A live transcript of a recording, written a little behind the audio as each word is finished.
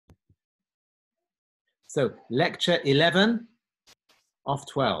So lecture 11 of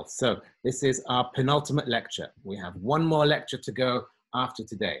 12. So this is our penultimate lecture. We have one more lecture to go after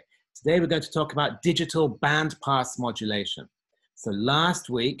today. Today we're going to talk about digital bandpass modulation. So last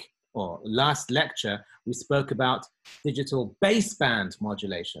week, or last lecture, we spoke about digital baseband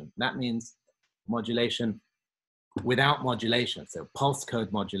modulation. That means modulation without modulation, so pulse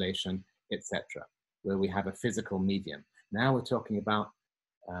code modulation, etc., where we have a physical medium. Now we're talking about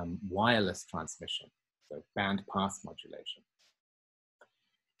wireless transmission, so bandpass modulation.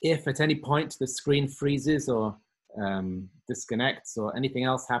 If at any point the screen freezes or disconnects or anything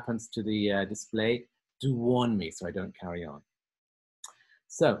else happens to the display, do warn me so I don't carry on.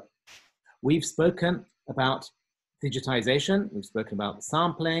 So we've spoken about digitization, we've spoken about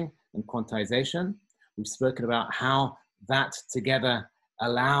sampling and quantization. We've spoken about how that together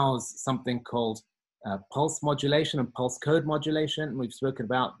allows something called pulse modulation and pulse code modulation. We've spoken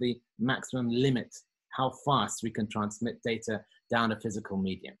about the maximum limit, how fast we can transmit data down a physical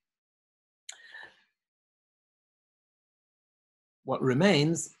medium. What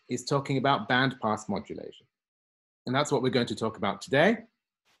remains is talking about bandpass modulation. And that's what we're going to talk about today.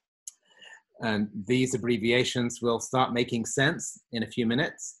 And these abbreviations will start making sense in a few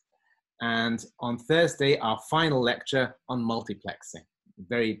minutes. And on Thursday, our final lecture on multiplexing.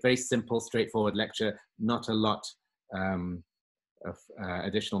 Very, very simple, straightforward lecture, not a lot of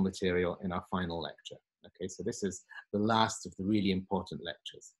additional material in our final lecture. Okay, so this is the last of the really important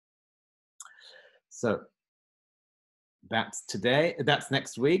lectures. So that's today, that's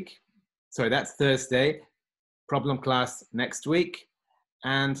next week. Sorry, that's Thursday, problem class next week,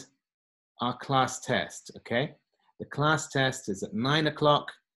 and our class test, okay? The class test is at 9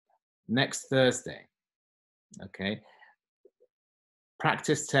 o'clock next Thursday, okay?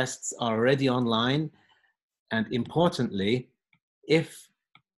 Practice tests are already online, and importantly, if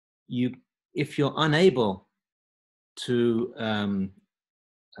you're unable to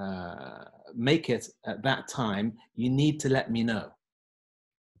make it at that time, you need to let me know.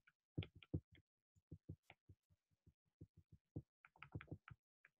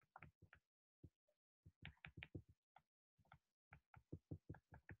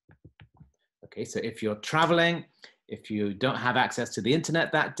 Okay, so if you're traveling, if you don't have access to the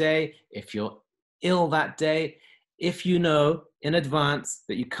internet that day, if you're ill that day, if you know in advance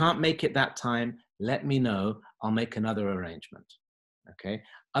that you can't make it that time, let me know. I'll make another arrangement. Okay,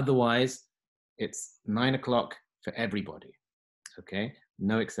 otherwise it's 9 o'clock for everybody. Okay,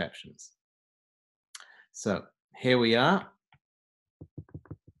 no exceptions. So here we are,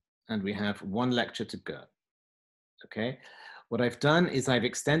 and we have one lecture to go. Okay. What I've done is I've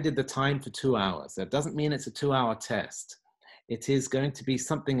extended the time for 2 hours. That doesn't mean it's a 2-hour test. It is going to be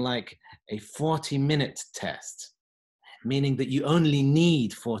something like a 40-minute test, meaning that you only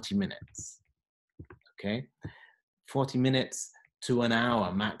need 40 minutes, okay? 40 minutes to an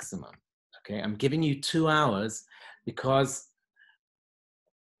hour maximum, okay? I'm giving you 2 hours because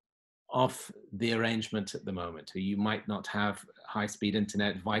of the arrangement at the moment. You might not have high-speed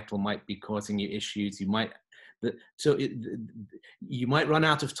internet, Vital might be causing you issues, you might run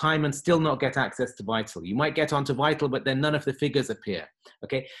out of time and still not get access to Vital. You might get onto Vital, but then none of the figures appear.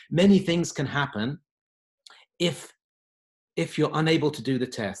 Okay, many things can happen if you're unable to do the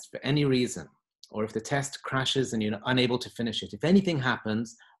test for any reason, or if the test crashes and you're unable to finish it. If anything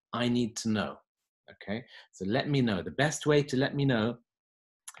happens, I need to know. Okay, so let me know. The best way to let me know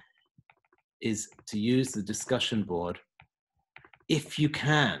is to use the discussion board if you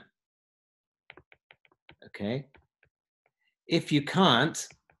can. Okay, if you can't,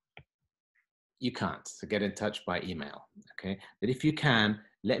 you can't. So get in touch by email. Okay, but if you can,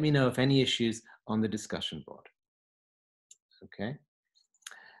 let me know if any issues on the discussion board. Okay,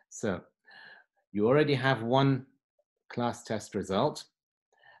 so you already have one class test result,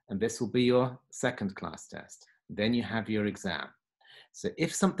 and this will be your second class test. Then you have your exam. So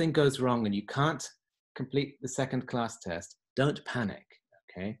if something goes wrong and you can't complete the second class test, don't panic.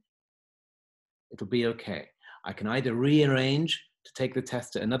 Okay. It'll be okay. I can either rearrange to take the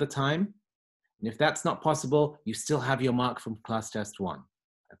test at another time, and if that's not possible, you still have your mark from class test 1.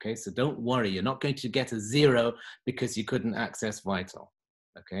 Okay, so don't worry, you're not going to get a 0 because you couldn't access Vital.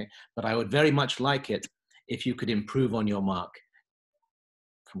 Okay, but I would very much like it if you could improve on your mark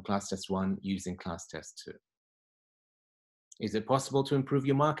from class test 1 using class test 2. Is it possible to improve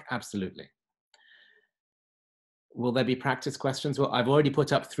your mark? Absolutely. Will there be practice questions? Well, I've already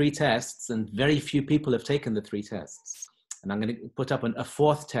put up 3 tests and very few people have taken the 3 tests. And I'm going to put up a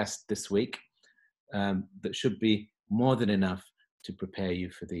 4th test this week that should be more than enough to prepare you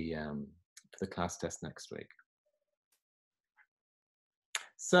for the class test next week.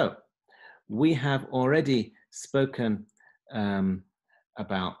 So we have already spoken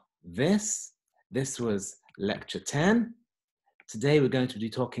about this. This was lecture 10. Today we're going to be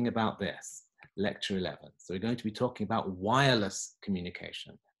talking about this, lecture 11. So we're going to be talking about wireless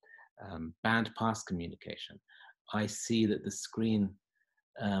communication, bandpass communication. I see that the screen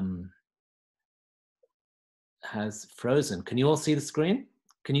has frozen. Can you all see the screen?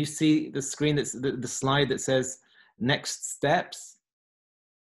 Can you see the screen, that's the slide that says next steps?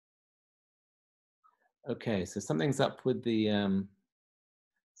 Okay, so something's up with the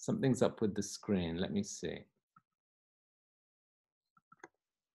screen. Let me see.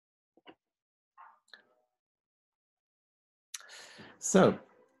 So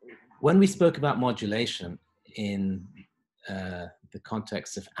when we spoke about modulation in the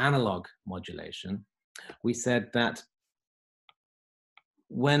context of analog modulation, we said that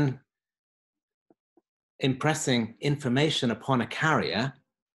when impressing information upon a carrier,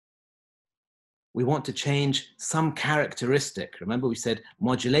 we want to change some characteristic. Remember, we said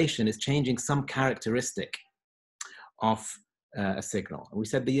modulation is changing some characteristic of a signal. And we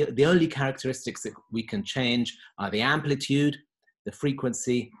said the only characteristics that we can change are the amplitude, the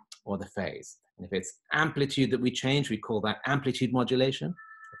frequency, or the phase. And if it's amplitude that we change, we call that amplitude modulation.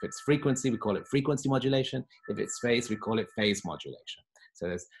 If it's frequency, we call it frequency modulation. If it's phase, we call it phase modulation. So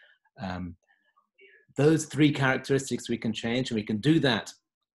there's those three characteristics we can change, and we can do that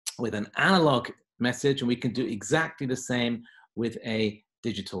with an analog message, and we can do exactly the same with a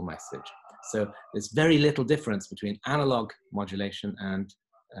digital message. So there's very little difference between analog modulation and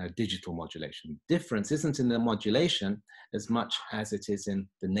digital modulation. Difference isn't in the modulation as much as it is in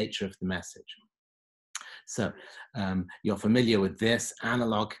the nature of the message. So you're familiar with this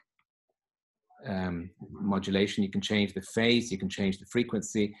analog modulation. You can change the phase, you can change the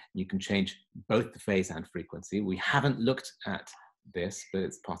frequency, you can change both the phase and frequency. We haven't looked at this, but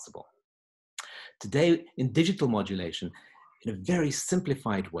it's possible. Today, in digital modulation, in a very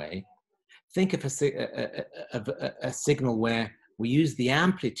simplified way, think of a signal where we use the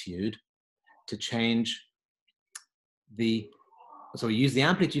amplitude to change so we use the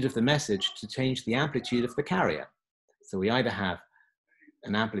amplitude of the message to change the amplitude of the carrier. So we either have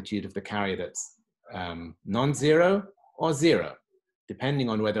an amplitude of the carrier that's non-zero or zero, depending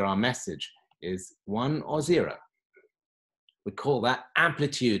on whether our message is 1 or 0. We call that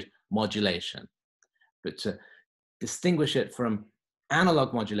amplitude modulation. But to distinguish it from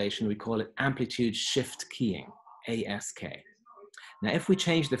analog modulation, we call it amplitude shift keying, ASK. Now, if we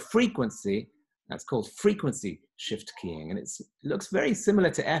change the frequency, that's called frequency shift keying, and it looks very similar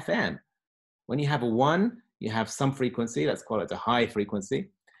to FM. When you have a 1, you have some frequency, let's call it a high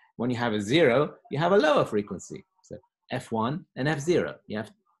frequency. When you have a 0, you have a lower frequency. So F1 and F0, you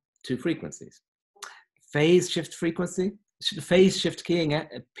have 2 frequencies. Phase shift frequency, phase shift keying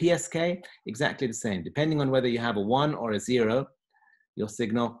at PSK, exactly the same. Depending on whether you have a 1 or a 0, your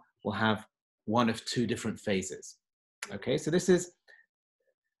signal will have one of 2 different phases. Okay, so this is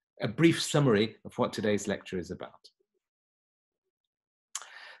a brief summary of what today's lecture is about.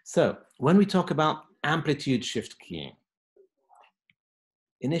 So when we talk about amplitude shift keying,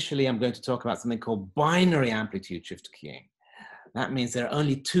 initially I'm going to talk about something called binary amplitude shift keying. That means there are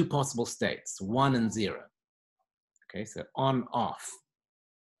only 2 possible states, 1 and 0. Okay, so on, off.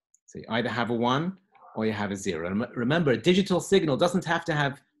 So you either have a 1 or you have a 0. And remember, a digital signal doesn't have to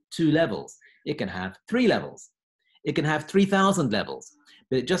have 2 levels. It can have 3 levels. It can have 3,000 levels,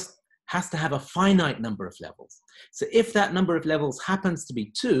 but it just has to have a finite number of levels. So if that number of levels happens to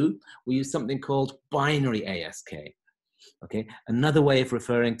be 2, we use something called binary ASK. Okay, another way of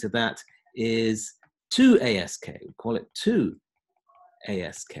referring to that is 2 ASK. We call it 2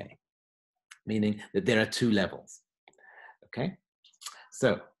 ASK, meaning that there are 2 levels. Okay,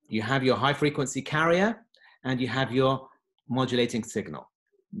 so you have your high frequency carrier and you have your modulating signal.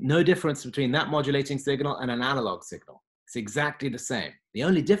 No difference between that modulating signal and an analog signal. It's exactly the same. The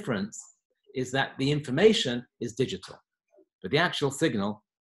only difference is that the information is digital, but the actual signal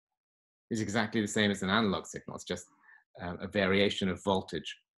is exactly the same as an analog signal. It's just a variation of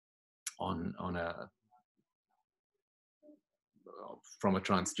voltage from a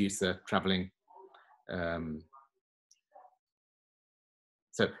transducer traveling.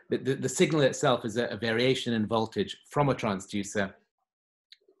 So the signal itself is a variation in voltage from a transducer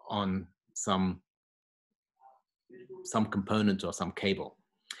on some component or some cable.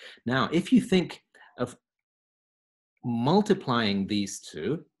 Now, if you think of multiplying these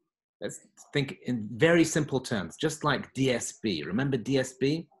 2, let's think in very simple terms, just like DSB. Remember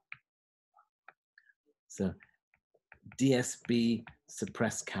DSB? So DSB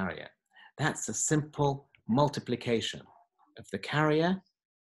suppressed carrier. That's a simple multiplication of the carrier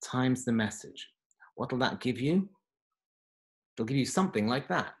times the message. What will that give you? It'll give you something like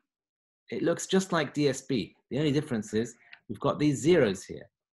that. It looks just like DSP. The only difference is we've got these zeros here.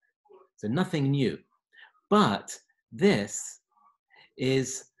 So nothing new. But this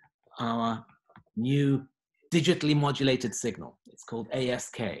is our new digitally modulated signal. It's called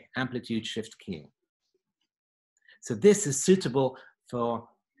ASK, amplitude shift keying. So this is suitable for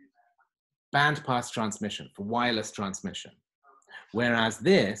bandpass transmission, for wireless transmission, whereas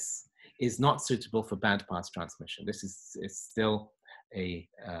this is not suitable for bandpass transmission. This is still a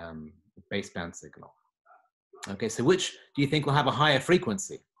baseband signal. Okay, so which do you think will have a higher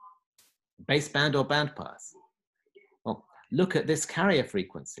frequency? Baseband or bandpass? Well, look at this carrier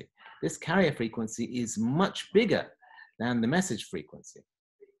frequency. This carrier frequency is much bigger than the message frequency.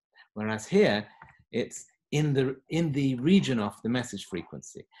 Whereas here, it's in the region of the message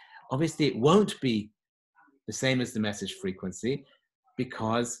frequency. Obviously, it won't be the same as the message frequency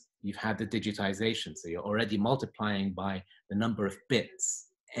because you've had the digitization. So you're already multiplying by the number of bits,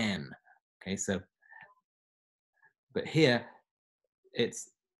 n. Okay, so, but here, it's,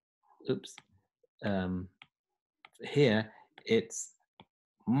 oops, here, it's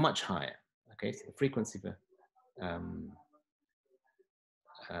much higher. Okay, so the frequency for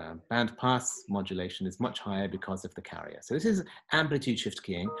bandpass modulation is much higher because of the carrier. So this is amplitude shift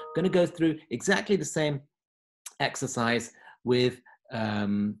keying. I'm going to go through exactly the same exercise with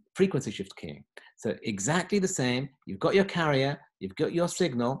frequency shift keying. So exactly the same. You've got your carrier, you've got your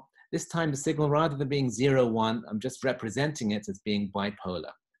signal. This time the signal, rather than being 0, 1, I'm just representing it as being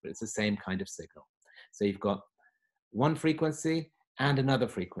bipolar, but it's the same kind of signal. So you've got one frequency and another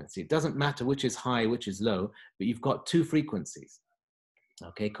frequency. It doesn't matter which is high, which is low, but you've got two frequencies,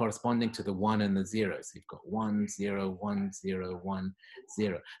 okay, corresponding to the 1 and the 0. So you've got 1, 0, 1, 0, 1,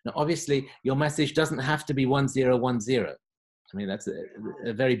 0. Now, obviously, your message doesn't have to be 1, 0, 1, 0. I mean, that's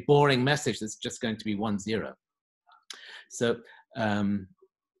a very boring message that's just going to be 1, 0. So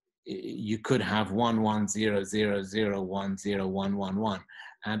you could have 1, 1, 0, 0, 0, 1, 0, 1, 1, 1.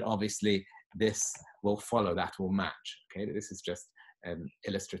 And obviously, this will follow, that will match. Okay, this is just an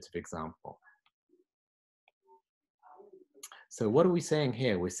illustrative example. So what are we saying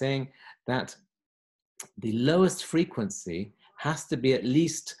here? We're saying that the lowest frequency has to be at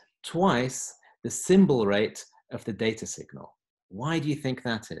least twice the symbol rate of the data signal. Why do you think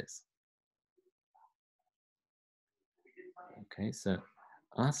that is? Okay, so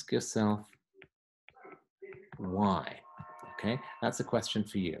ask yourself why. Okay, that's a question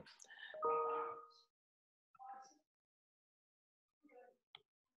for you.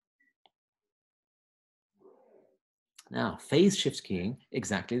 Now, phase shift keying,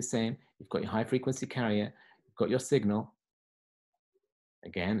 exactly the same. You've got your high frequency carrier, you've got your signal.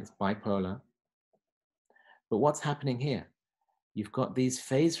 Again, it's bipolar. But what's happening here? You've got these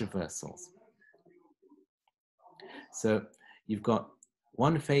phase reversals. So you've got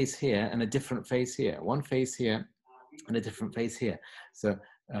one phase here and a different phase here, one phase here and a different phase here. So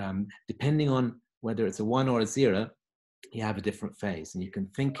depending on whether it's a 1 or a 0, you have a different phase. And you can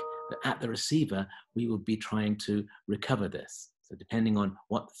think that at the receiver, we would be trying to recover this. So depending on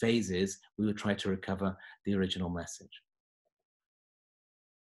what phase is, we would try to recover the original message.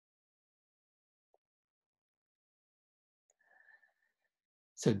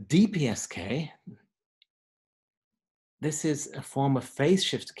 So DPSK, this is a form of phase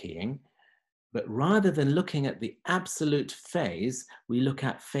shift keying, but rather than looking at the absolute phase, we look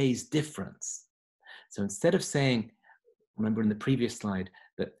at phase difference. So instead of saying, remember in the previous slide,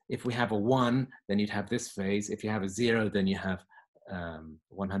 that if we have a 1, then you'd have this phase. If you have a 0, then you have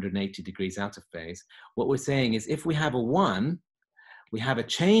 180 degrees out of phase. What we're saying is if we have a 1, we have a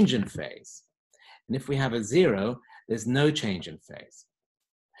change in phase. And if we have a 0, there's no change in phase.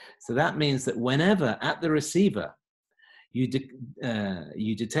 So that means that whenever at the receiver you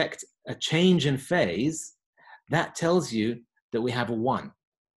detect a change in phase, that tells you that we have a 1.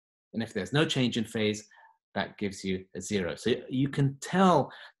 And if there's no change in phase, that gives you a 0. So you can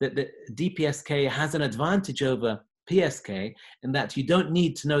tell that the DPSK has an advantage over PSK in that you don't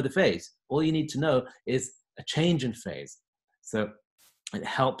need to know the phase. All you need to know is a change in phase. So it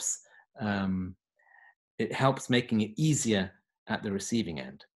helps making it easier at the receiving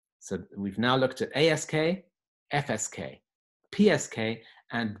end. So we've now looked at ASK, FSK, PSK,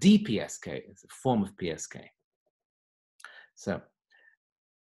 and DPSK. It's a form of PSK. So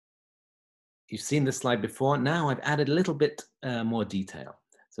you've seen this slide before. Now I've added a little bit more detail.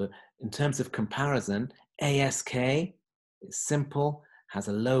 So in terms of comparison, ASK is simple, has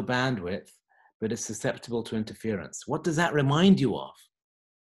a low bandwidth, but is susceptible to interference. What does that remind you of?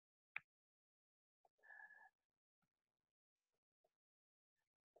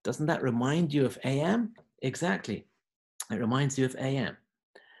 Doesn't that remind you of AM? Exactly. It reminds you of AM.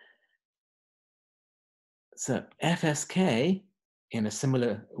 So FSK, in a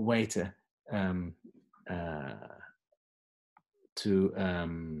similar way to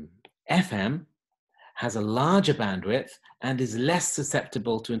FM, has a larger bandwidth and is less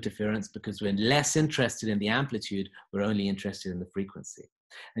susceptible to interference because we're less interested in the amplitude, we're only interested in the frequency.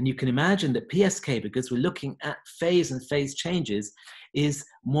 And you can imagine that PSK, because we're looking at phase and phase changes, is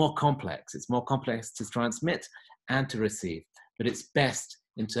more complex. It's more complex to transmit and to receive, but it's best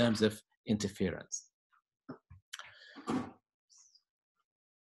in terms of interference.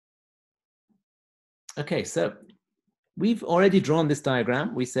 Okay, so we've already drawn this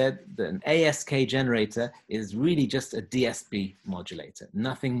diagram. We said that an ASK generator is really just a DSB modulator,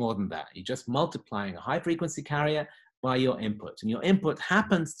 nothing more than that. You're just multiplying a high frequency carrier by your input. And your input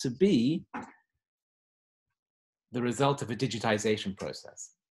happens to be the result of a digitization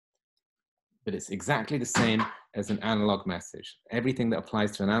process. But it's exactly the same as an analog message. Everything that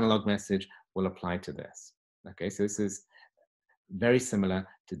applies to an analog message will apply to this. Okay, so this is very similar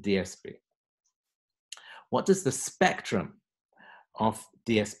to DSB. What does the spectrum of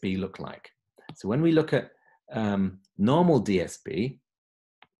DSB look like? So when we look at normal DSB,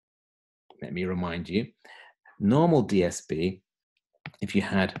 let me remind you, normal DSB, if you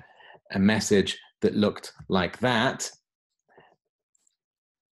had a message that looked like that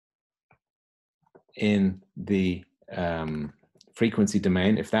in the frequency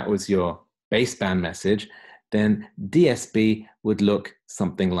domain, if that was your baseband message, then DSB would look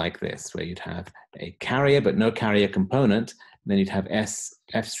something like this, where you'd have a carrier but no carrier component, then you'd have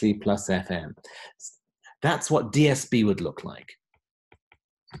FC plus FM. That's what DSB would look like,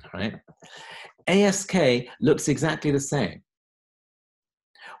 all right? ASK looks exactly the same.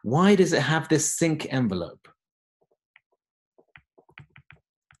 Why does it have this sync envelope?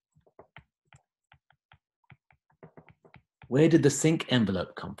 Where did the sync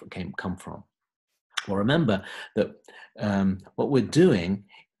envelope come from? Well, remember that what we're doing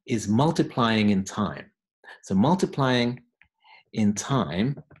is multiplying in time. So multiplying in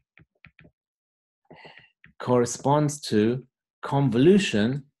time corresponds to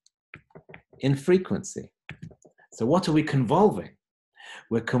convolution in frequency. So what are we convolving?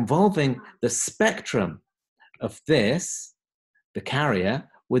 We're convolving the spectrum of this, the carrier,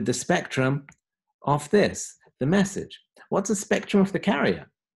 with the spectrum of this, the message. What's the spectrum of the carrier?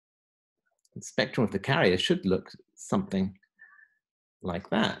 The spectrum of the carrier should look something like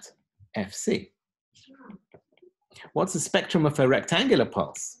that, FC. What's the spectrum of a rectangular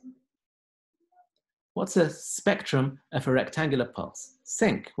pulse? What's a spectrum of a rectangular pulse?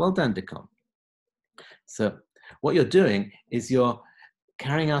 Sync. Well done, Decom. So what you're doing is you're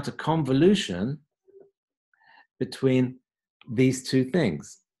carrying out a convolution between these two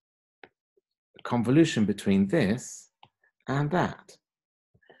things. A convolution between this and that.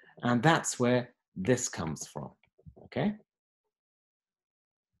 And that's where this comes from, okay?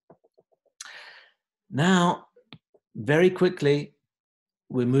 Now, very quickly,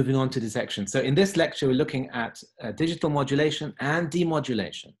 we're moving on to detection. So in this lecture, we're looking at digital modulation and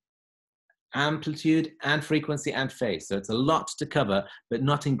demodulation, amplitude and frequency and phase. So it's a lot to cover, but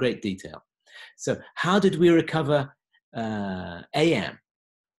not in great detail. So how did we recover AM?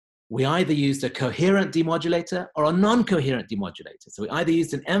 We either used a coherent demodulator or a non-coherent demodulator. So we either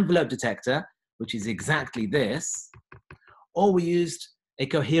used an envelope detector, which is exactly this, or we used a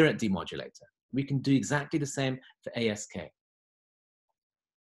coherent demodulator. We can do exactly the same for ASK.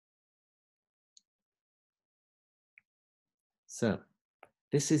 So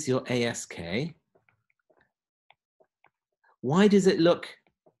this is your ASK. Why doesn't it look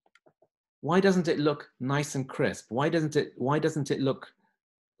nice and crisp? Why doesn't it look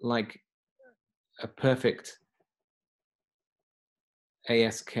like a perfect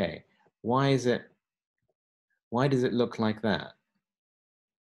ASK? Why does it look like that?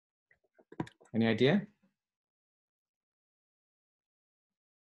 Any idea?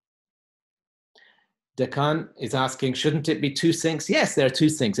 Dekan is asking, shouldn't it be two syncs? Yes, there are two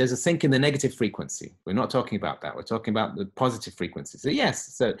syncs. There's a sync in the negative frequency. We're not talking about that. We're talking about the positive frequency. So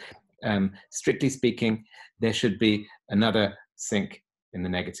yes, so strictly speaking, there should be another sync in the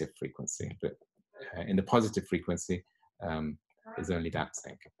negative frequency, but in the positive frequency is only that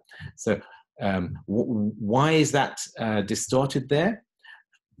sync. So why is that distorted there?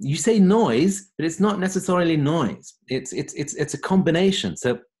 You say noise, but it's not necessarily noise. It's a combination.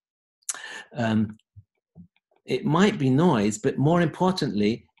 So it might be noise, but more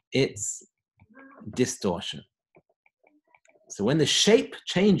importantly, it's distortion. So when the shape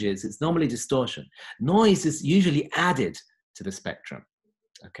changes, it's normally distortion. Noise is usually added to the spectrum.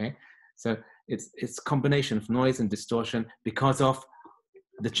 Okay, so it's a combination of noise and distortion because of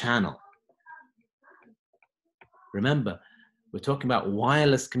the channel. Remember, we're talking about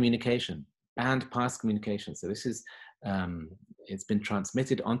wireless communication, band-pass communication. So this is, it's been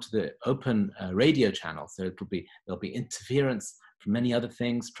transmitted onto the open radio channel. So there'll be interference from many other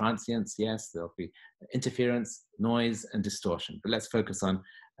things, transients, yes, there'll be interference, noise, and distortion. But let's focus on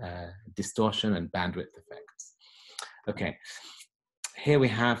distortion and bandwidth effects. Okay, here we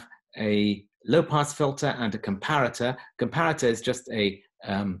have a low-pass filter and a comparator. Comparator is just a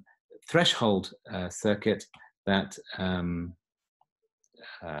threshold circuit that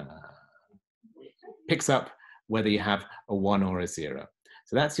picks up whether you have a 1 or a 0.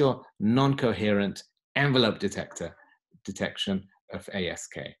 So that's your non-coherent envelope detection of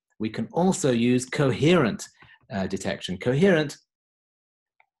ASK. We can also use coherent detection. Coherent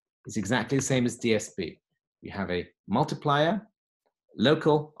is exactly the same as DSP. You have a multiplier,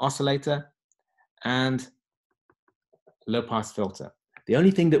 local oscillator, and low-pass filter. The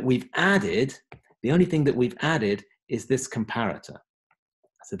only thing that we've added is this comparator.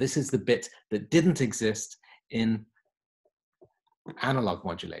 So this is the bit that didn't exist in analog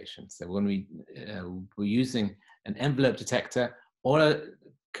modulation. So when we're using an envelope detector or a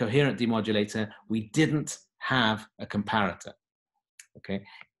coherent demodulator, we didn't have a comparator. Okay.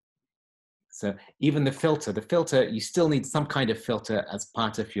 So even the filter, you still need some kind of filter as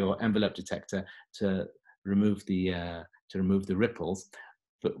part of your envelope detector to remove the ripples.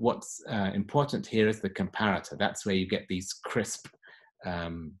 But what's important here is the comparator. That's where you get these crisp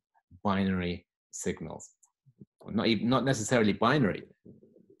binary signals. Not necessarily binary,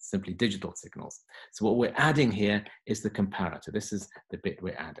 simply digital signals. So what we're adding here is the comparator. This is the bit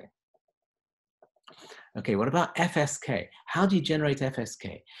we're adding. Okay, what about FSK? How do you generate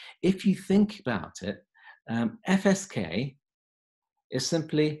FSK? If you think about it, FSK is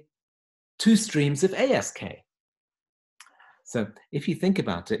simply 2 streams of ASK. So if you think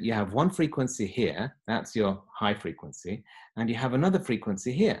about it, you have one frequency here, that's your high frequency, and you have another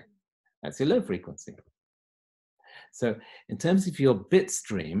frequency here, that's your low frequency. So in terms of your bit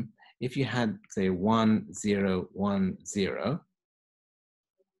stream, if you had, say, 1, 0, 1, 0,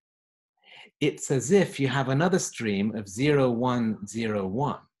 it's as if you have another stream of 0, 1, 0,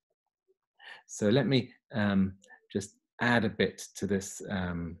 1. So let me just add a bit to this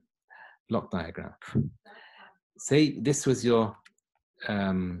block diagram. Say this was your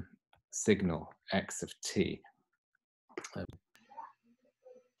signal x of t.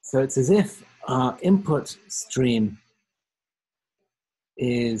 So it's as if our input stream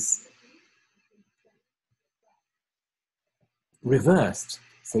is reversed.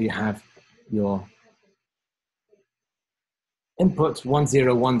 So you have your input 1,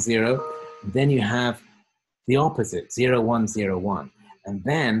 0, 1, 0, then you have the opposite 0, 1, 0, 1, and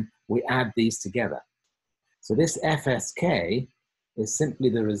then we add these together. So this FSK is simply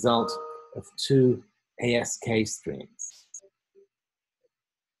the result of 2 ASK streams.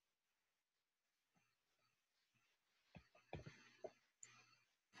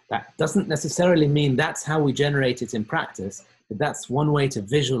 That doesn't necessarily mean that's how we generate it in practice, but that's one way to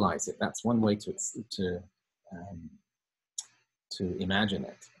visualize it. That's one way to imagine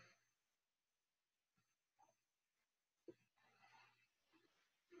it.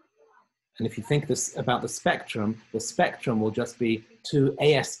 And if you think about the spectrum will just be 2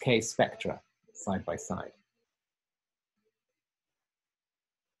 ASK spectra side by side.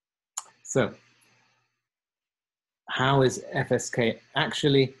 So how is FSK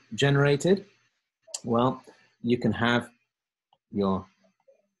actually generated? Well, you can have your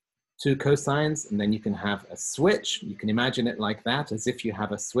 2 cosines, and then you can have a switch. You can imagine it like that, as if you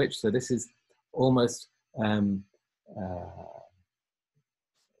have a switch. So this is almost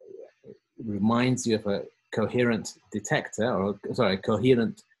reminds you of a coherent detector, or sorry, a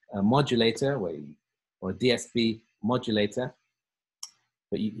coherent modulator, or a DSP modulator.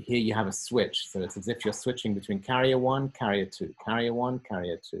 But here you have a switch, so it's as if you're switching between carrier 1, carrier 2, carrier 1,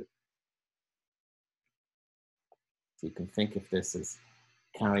 carrier 2. So you can think of this as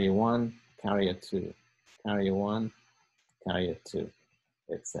carrier 1, carrier 2, carrier 1, carrier 2,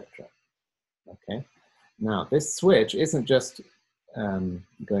 etc. Okay. Now this switch isn't just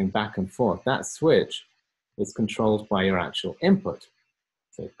going back and forth. That switch is controlled by your actual input.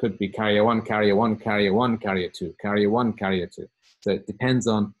 So it could be carrier 1, carrier 1, carrier 1, carrier 2, carrier 1, carrier 2. So it depends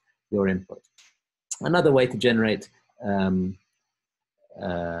on your input. Another way to generate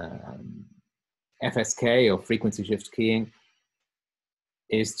FSK, or frequency shift keying,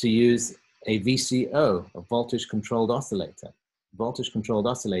 is to use a VCO, a voltage controlled oscillator. Voltage controlled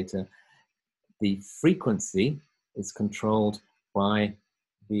oscillator, the frequency is controlled by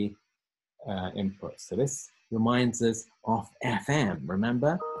the input. So this reminds us of FM,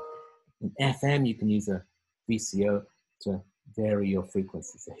 remember? In FM, you can use a VCO to vary your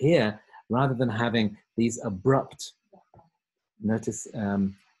frequency. So here, rather than having these abrupt, notice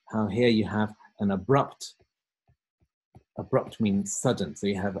how here you have an abrupt means sudden. So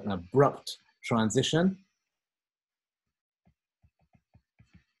you have an abrupt transition.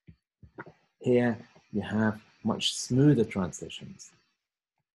 Here you have much smoother transitions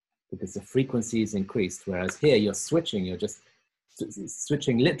because the frequency is increased, whereas here you're switching, you're just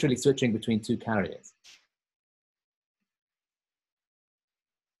switching, literally switching between two carriers.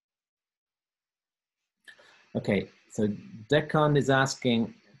 Okay, so Decon is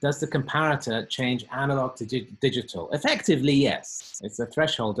asking, does the comparator change analog to digital? Effectively, yes. It's a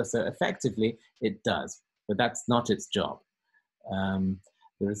thresholder, so effectively it does, but that's not its job.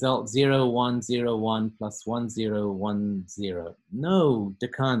 The result 0, 1, 0, 1 plus 1, 0, 1, 0. No,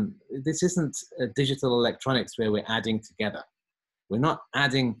 Decon, this isn't digital electronics where we're adding together. We're not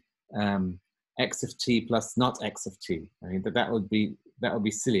adding x of t plus not x of t. I mean, that would be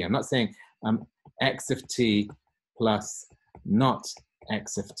silly. I'm not saying x of t plus not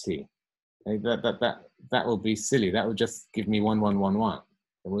x of t. Okay, that will be silly. That would just give me 1, 1, 1, 1.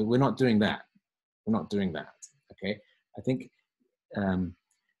 We're not doing that. We're not doing that. Okay, I think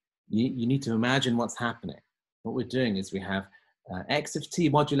you need to imagine what's happening. What we're doing is we have x of t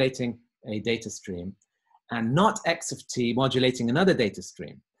modulating a data stream and not x of t modulating another data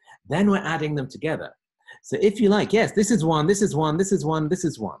stream. Then we're adding them together. So if you like, yes, this is 1, this is 1, this is 1, this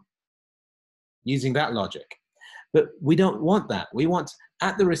is 1, using that logic. But we don't want that. We want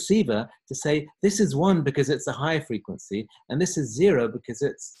at the receiver to say, this is 1 because it's a higher frequency, and this is 0 because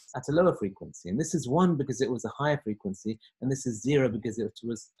it's at a lower frequency, and this is 1 because it was a higher frequency, and this is 0 because it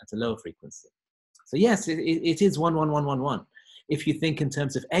was at a lower frequency. So yes, it is 1, 1, 1, 1, 1. If you think in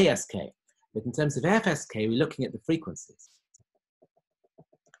terms of ASK, but in terms of FSK, we're looking at the frequencies.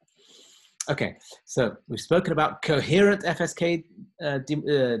 Okay, so we've spoken about coherent FSK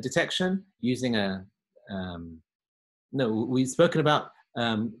detection using a, we've spoken about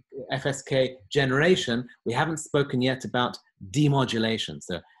FSK generation. We haven't spoken yet about demodulation.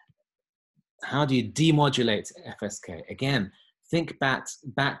 So how do you demodulate FSK? Again, think back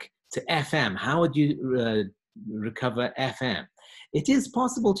to FM. How would you recover FM? It is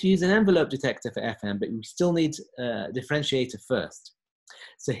possible to use an envelope detector for FM, but we still need a differentiator first.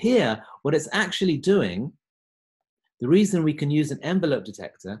 So here, what it's actually doing, the reason we can use an envelope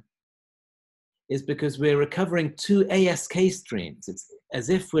detector is because we're recovering two ASK streams. It's as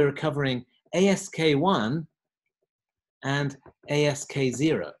if we're recovering ASK1 and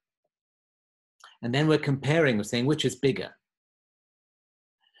ASK0. And then we're comparing, we're saying which is bigger.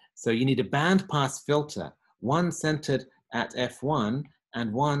 So you need a bandpass filter, one centered at F1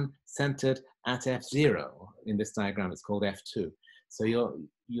 and one centered at F0. In this diagram, it's called F2. So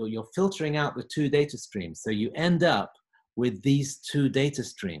you're filtering out the two data streams. So you end up with these two data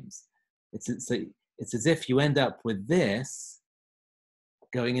streams. It's as if you end up with this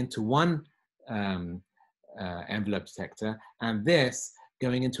going into one envelope detector and this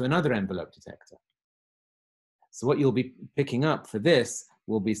going into another envelope detector. So what you'll be picking up for this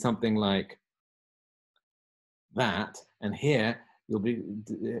will be something like that, and here you'll be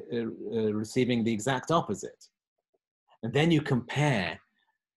receiving the exact opposite. And then you compare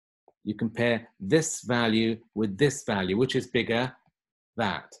this value with this value, which is bigger,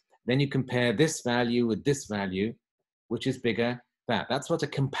 that. Then you compare this value with this value, which is bigger, that. That's what a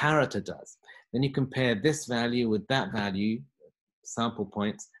comparator does. Then you compare this value with that value, sample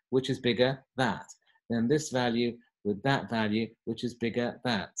points, which is bigger, that. Then this value with that value, which is bigger,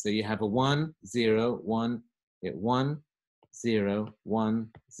 that. So you have a 1, 0, 1, 1, 0, 1,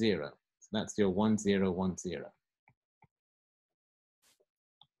 0. So that's your 1, 0, 1, 0.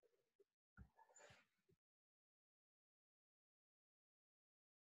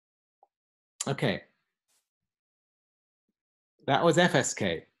 Okay, that was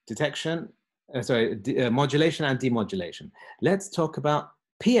FSK, detection, modulation and demodulation. Let's talk about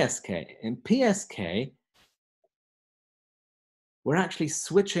PSK. In PSK, we're actually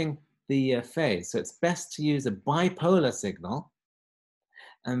switching the phase. So it's best to use a bipolar signal.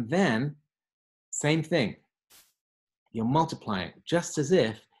 And then, same thing, you're multiplying just as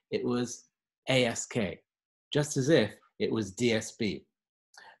if it was ASK, just as if it was DSB.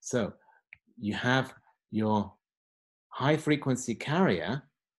 So you have your high frequency carrier,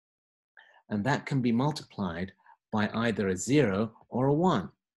 and that can be multiplied by either a 0 or a 1.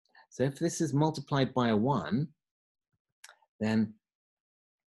 So if this is multiplied by a 1, then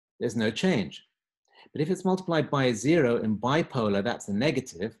there's no change. But if it's multiplied by a 0 in bipolar, that's a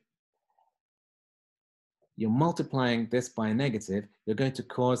negative. You're multiplying this by a negative, you're going to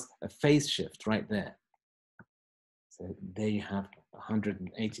cause a phase shift right there. So there you have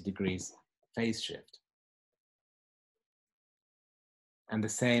 180 degrees phase shift. And the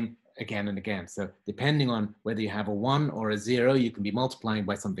same again and again. So depending on whether you have a 1 or a 0, you can be multiplying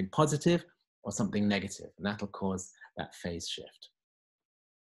by something positive or something negative, and that'll cause that phase shift.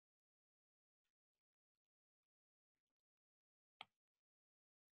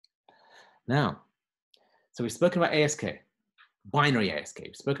 Now, so we've spoken about ASK, binary ASK.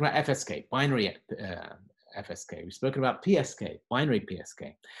 We've spoken about FSK, binary FSK. We've spoken about PSK, binary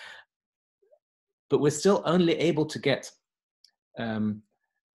PSK. But we're still only able to get 1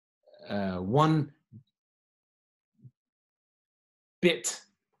 bit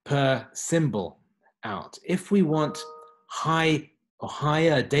per symbol out. If we want higher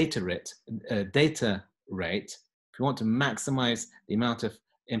data rate, if we want to maximize the amount of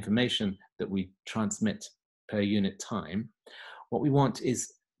information that we transmit per unit time, what we want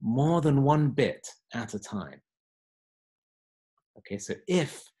is more than 1 bit at a time. Okay, so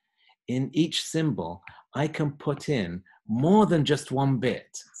if in each symbol I can put in more than just 1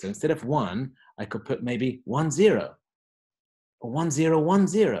 bit, so instead of 1, I could put maybe 10 or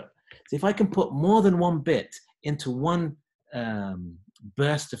 1010. So if I can put more than 1 bit into one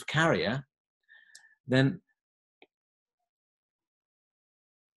burst of carrier, then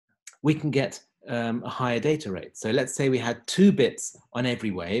we can get a higher data rate. So let's say we had 2 bits on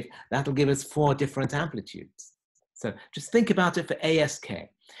every wave, that'll give us 4 different amplitudes. So just think about it for ASK.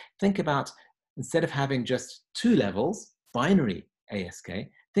 Think about, instead of having just 2 levels, binary ASK,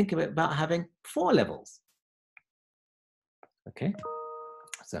 think about having 4 levels. Okay,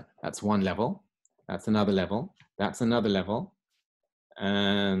 so that's 1 level, that's another level, that's another level,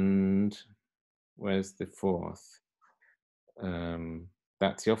 and where's the 4th?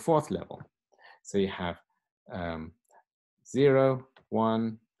 That's your 4th level. So you have 0,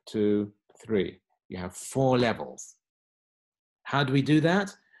 1, 2, 3. You have 4 levels. How do we do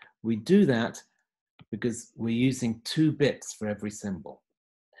that? We do that because we're using 2 bits for every symbol.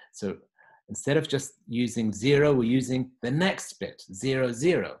 So instead of just using 0, we're using the next bit, 0,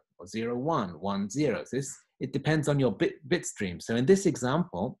 0, or 0, 1, 1, 0. So it depends on your bit stream. So in this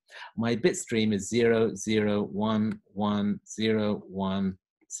example, my bit stream is 0, 0, 1, 1, 0, 1,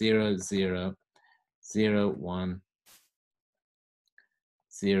 0, 0, 0, 1,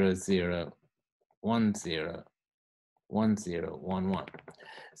 0, 0, 1, 0, 1, 0, 1, 1.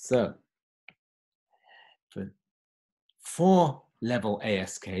 So for 4 level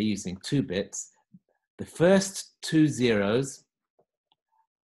ASK using 2 bits, the first 2 zeros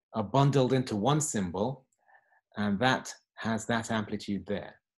are bundled into 1 symbol, and that has that amplitude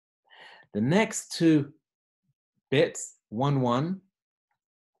there. The next 2 bits, 1, 1,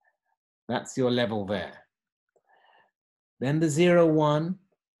 that's your level there. Then the 0, 1,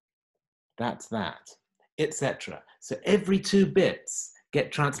 that's that, etc. So every 2 bits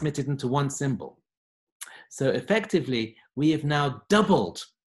get transmitted into 1 symbol. So effectively, we have now doubled,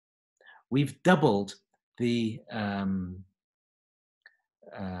 we've doubled the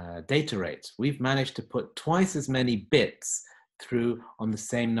data rate. We've managed to put twice as many bits through on the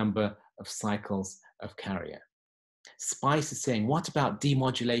same number of cycles of carrier. Spice is saying, what about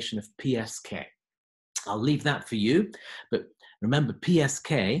demodulation of PSK? I'll leave that for you, but remember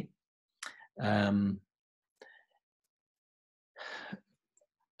PSK,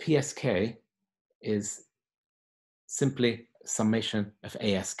 PSK is simply summation of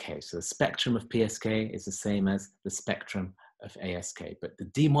ASK. So the spectrum of PSK is the same as the spectrum of ASK, but the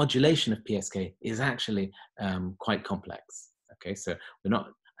demodulation of PSK is actually quite complex. Okay, so I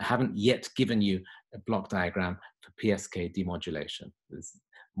haven't yet given you a block diagram for PSK demodulation. There's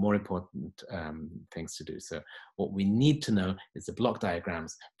more important things to do. So what we need to know is the block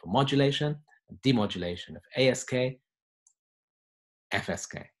diagrams for modulation and demodulation of ASK,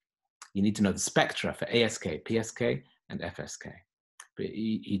 FSK. You need to know the spectra for ASK, PSK, and FSK. But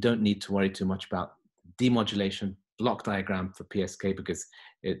you don't need to worry too much about demodulation block diagram for PSK because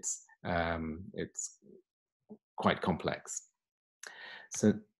it's quite complex.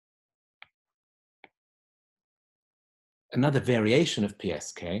 So another variation of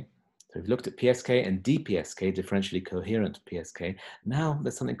PSK, so we've looked at PSK and DPSK, differentially coherent PSK. Now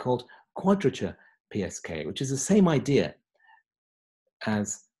there's something called quadrature PSK, which is the same idea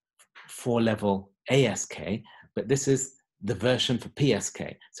as 4-level ASK, but this is the version for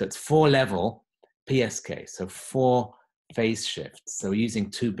PSK. So it's 4-level PSK, so 4 phase shifts. So we're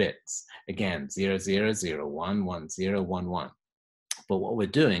using 2 bits. Again, 0, 0, 0, 1, 1, 0, 1, 1. But what we're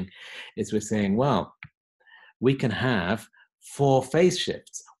doing is we're saying, well, we can have 4 phase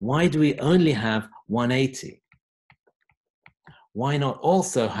shifts. Why do we only have 180? Why not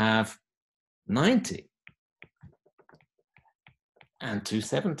also have 90 and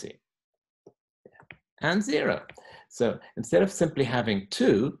 270 and 0? So instead of simply having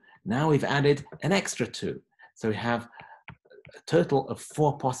 2, now we've added an extra 2. So we have a total of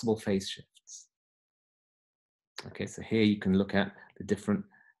 4 possible phase shifts. Okay, so here you can look at the different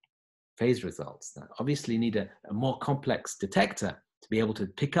phase results. Now, obviously you need a more complex detector to be able to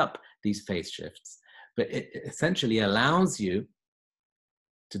pick up these phase shifts, but it essentially allows you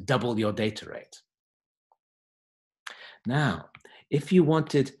to double your data rate. Now, if you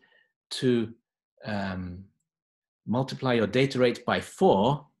wanted to multiply your data rate by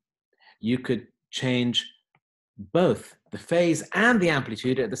 4, you could change both the phase and the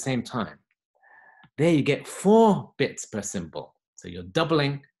amplitude at the same time. There you get 4 bits per symbol. So you're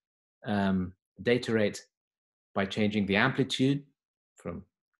doubling data rate by changing the amplitude from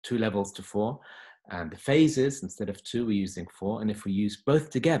 2 levels to 4. And the phases, instead of 2, we're using 4. And if we use both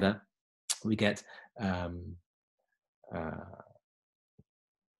together, we get a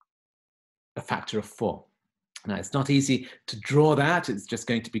factor of 4. Now, it's not easy to draw that. It's just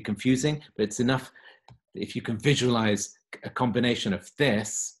going to be confusing, but it's enough if you can visualize a combination of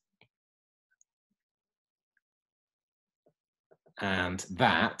this and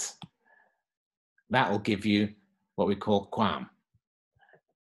that will give you what we call QAM.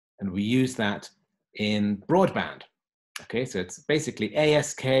 And we use that in broadband. Okay, so it's basically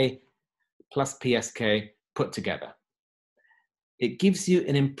ASK plus PSK put together. It gives you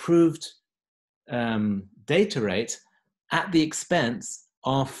an improved data rate at the expense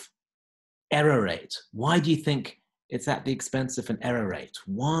of error rate. Why do you think it's at the expense of an error rate?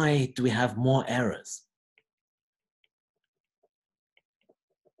 Why do we have more errors?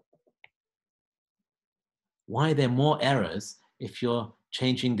 Why are there more errors if you're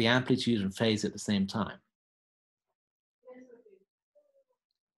changing the amplitude and phase at the same time?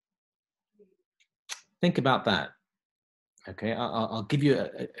 Think about that. Okay, I'll give you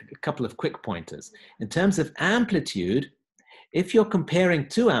a couple of quick pointers. In terms of amplitude, if you're comparing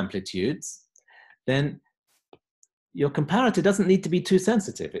 2 amplitudes, then your comparator doesn't need to be too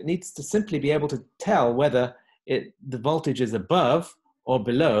sensitive. It needs to simply be able to tell whether the voltage is above or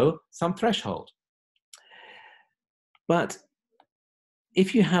below some threshold. But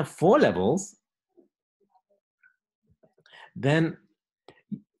if you have 4 levels, then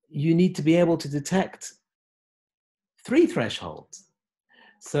you need to be able to detect 3 thresholds.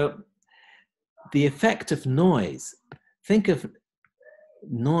 So the effect of noise, think of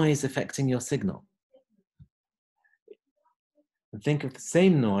noise affecting your signal. And think of the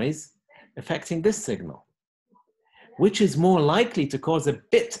same noise affecting this signal. Which is more likely to cause a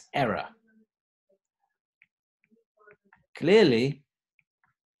bit error? Clearly,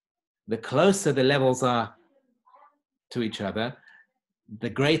 the closer the levels are to each other, the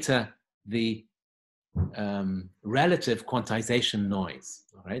greater the relative quantization noise.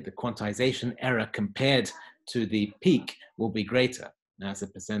 All right? The quantization error compared to the peak will be greater as a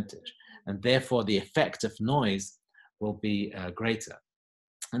percentage, and therefore the effect of noise will be greater.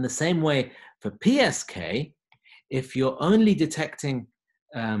 In the same way, for PSK, if you're only detecting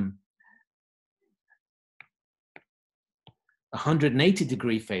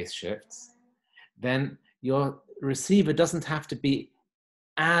 180-degree phase shifts, then your receiver doesn't have to be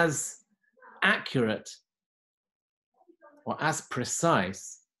as accurate or as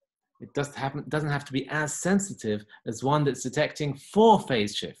precise. It doesn't have to be as sensitive as one that's detecting 4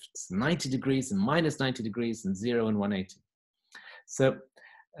 phase shifts, 90 degrees and minus 90 degrees and 0 and 180. So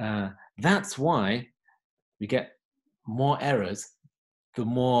that's why we get more errors the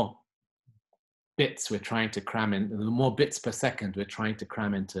more bits we're trying to cram in, the more bits per second we're trying to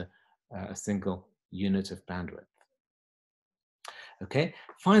cram into a single unit of bandwidth. Okay,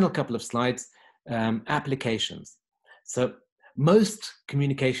 final couple of slides, applications. So most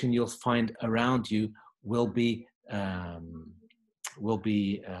communication you'll find around you will be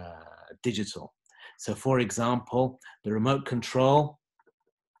digital. So for example, the remote control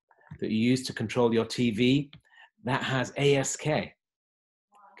that you use to control your TV, that has ASK.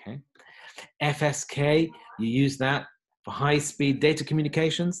 Okay, FSK, you use that for high-speed data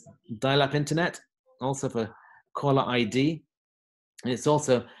communications, dial-up internet, also for caller ID, and it's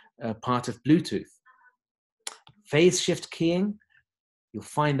also part of Bluetooth. Phase shift keying, you'll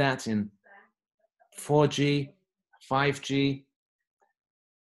find that in 4G, 5G,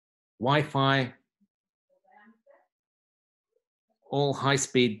 Wi-Fi. All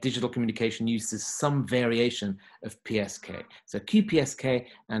high-speed digital communication uses some variation of PSK. So QPSK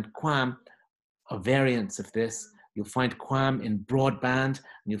and QAM are variants of this. You'll find QAM in broadband,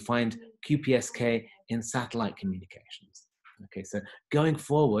 and you'll find QPSK in satellite communications. Okay, so going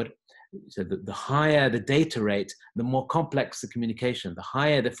forward, so the higher the data rate, the more complex the communication. The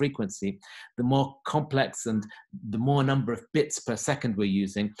higher the frequency, the more complex and the more number of bits per second we're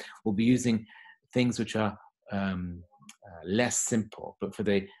using. We'll be using things which are less simple. But for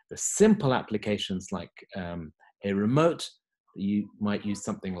the simple applications like a remote, you might use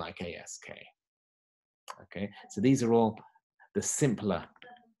something like ASK. Okay, so these are all the simpler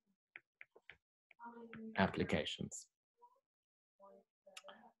applications.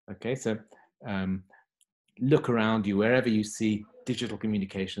 Okay, so look around you, wherever you see digital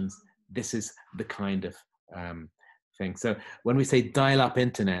communications, this is the kind of thing. So when we say dial-up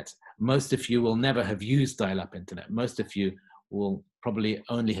internet, most of you will never have used dial-up internet. Most of you will probably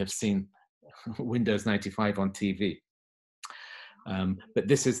only have seen Windows 95 on TV. But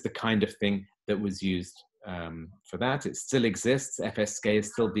this is the kind of thing that was used for that. It still exists. FSK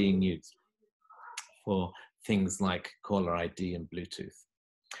is still being used for things like caller ID and Bluetooth.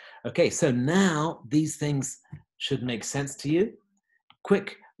 Okay, so now these things should make sense to you.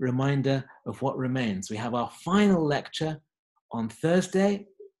 Quick reminder of what remains. We have our final lecture on Thursday,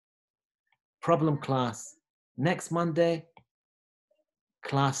 problem class next Monday,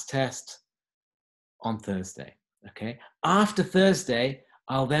 class test on Thursday. Okay, after Thursday,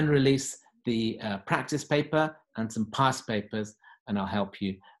 I'll then release the practice paper and some past papers, and I'll help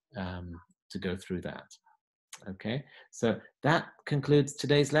you to go through that. Okay, so that concludes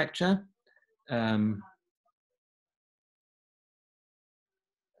today's lecture.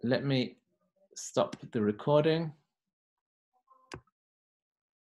 Let me stop the recording.